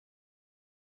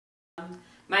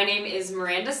My name is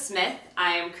Miranda Smith.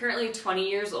 I am currently 20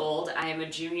 years old. I am a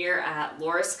junior at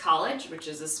Loris College, which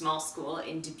is a small school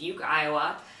in Dubuque,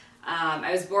 Iowa. I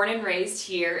was born and raised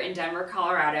here in Denver,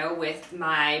 Colorado with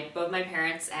both my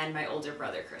parents and my older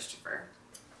brother, Christopher.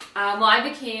 Well, I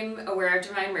became aware of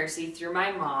DivineMercy through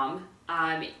my mom.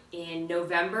 In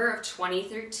November of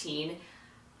 2013,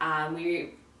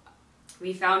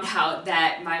 we found out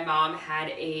that my mom had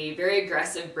a very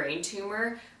aggressive brain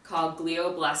tumor called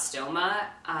glioblastoma.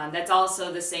 That's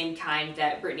also the same kind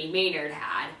that Brittany Maynard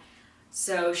had.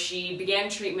 So she began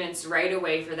treatments right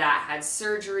away for that, had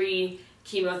surgery,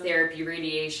 chemotherapy,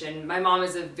 radiation. My mom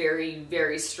is a very,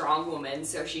 very strong woman,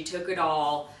 so she took it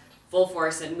all full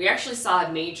force, and we actually saw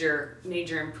a major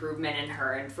improvement in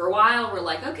her. And for a while we're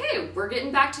like, okay, we're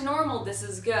getting back to normal, this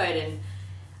is good. And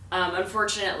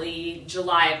unfortunately,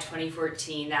 July of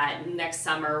 2014, that next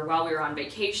summer, while we were on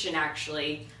vacation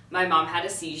actually, my mom had a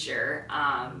seizure,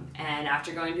 and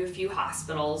after going to a few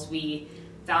hospitals, we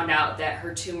found out that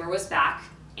her tumor was back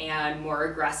and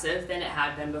more aggressive than it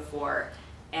had been before,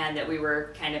 and that we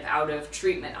were kind of out of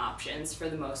treatment options for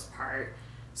the most part.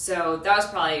 So that was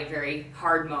probably a very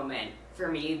hard moment for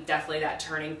me, definitely that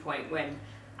turning point when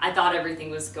I thought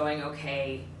everything was going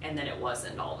okay and then it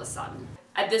wasn't all of a sudden.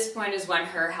 At this point is when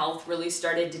her health really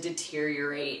started to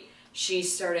deteriorate. She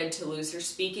started to lose her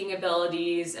speaking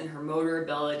abilities and her motor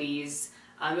abilities.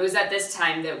 It was at this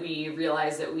time that we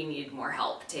realized that we needed more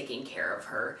help taking care of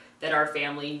her, that our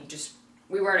family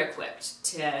we weren't equipped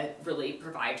to really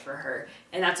provide for her.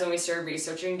 And that's when we started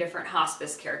researching different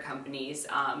hospice care companies,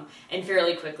 and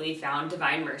fairly quickly found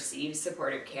DivineMercy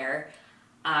Supportive Care.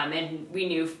 And we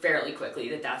knew fairly quickly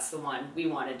that that's the one we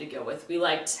wanted to go with. We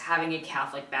liked having a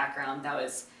Catholic background. That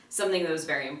was something that was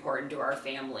very important to our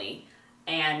family.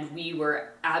 And we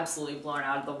were absolutely blown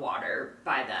out of the water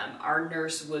by them. Our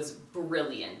nurse was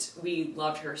brilliant. We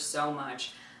loved her so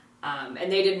much.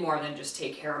 And they did more than just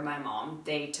take care of my mom.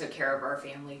 They took care of our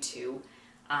family too.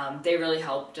 They really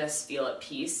helped us feel at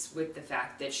peace with the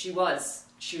fact that she was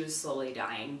slowly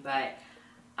dying, but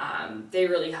they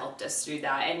really helped us through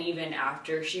that. And even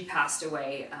after she passed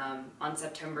away on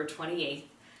September 28th,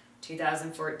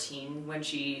 2014, when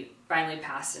she finally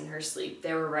passed in her sleep,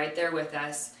 they were right there with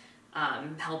us,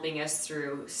 helping us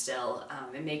through still,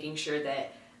 and making sure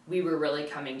that we were really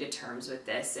coming to terms with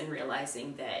this and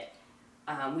realizing that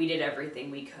we did everything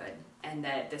we could and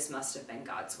that this must have been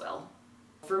God's will.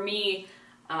 For me,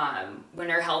 when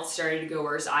her health started to go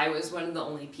worse, I was one of the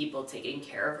only people taking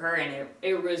care of her, and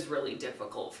it was really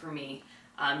difficult for me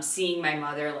seeing my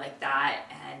mother like that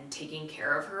and taking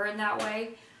care of her in that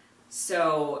way.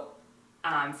 So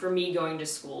for me, going to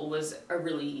school was a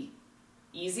really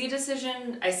easy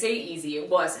decision. I say easy, it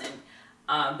wasn't,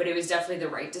 but it was definitely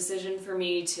the right decision for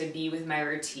me to be with my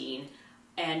routine.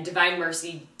 And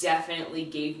DivineMercy definitely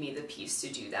gave me the peace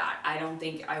to do that. I don't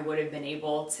think I would have been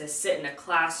able to sit in a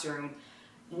classroom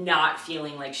not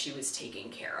feeling like she was taken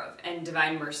care of. And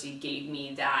DivineMercy gave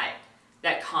me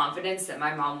that confidence that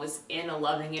my mom was in a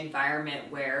loving environment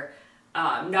where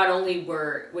not only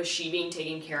was she being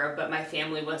taken care of, but my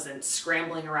family wasn't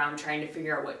scrambling around trying to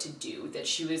figure out what to do, that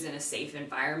she was in a safe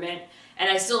environment. And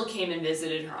I still came and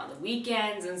visited her on the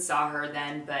weekends and saw her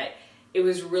then, but it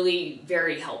was really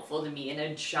very helpful to me and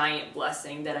a giant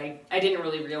blessing that I didn't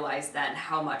really realize then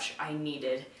how much I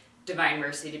needed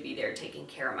DivineMercy to be there taking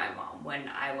care of my mom when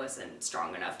I wasn't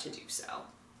strong enough to do so.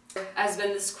 Has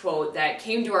been this quote that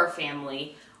came to our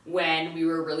family when we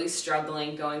were really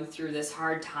struggling, going through this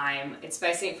hard time. It's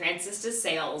by St. Francis de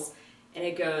Sales, and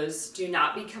it goes, "Do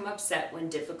not become upset when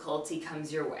difficulty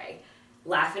comes your way.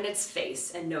 Laugh in its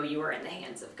face and know you are in the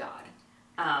hands of God."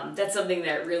 That's something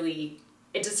that really,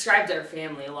 it described our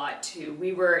family a lot too.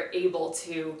 We were able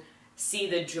to see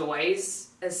the joys,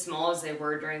 as small as they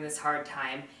were during this hard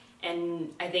time.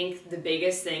 And I think the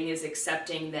biggest thing is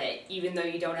accepting that even though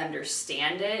you don't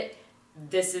understand it,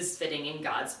 this is fitting in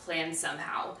God's plan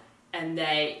somehow. And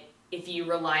that if you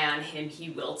rely on Him, He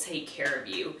will take care of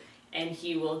you. And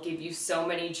He will give you so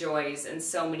many joys and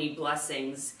so many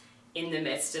blessings in the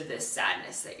midst of this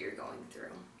sadness that you're going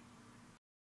through.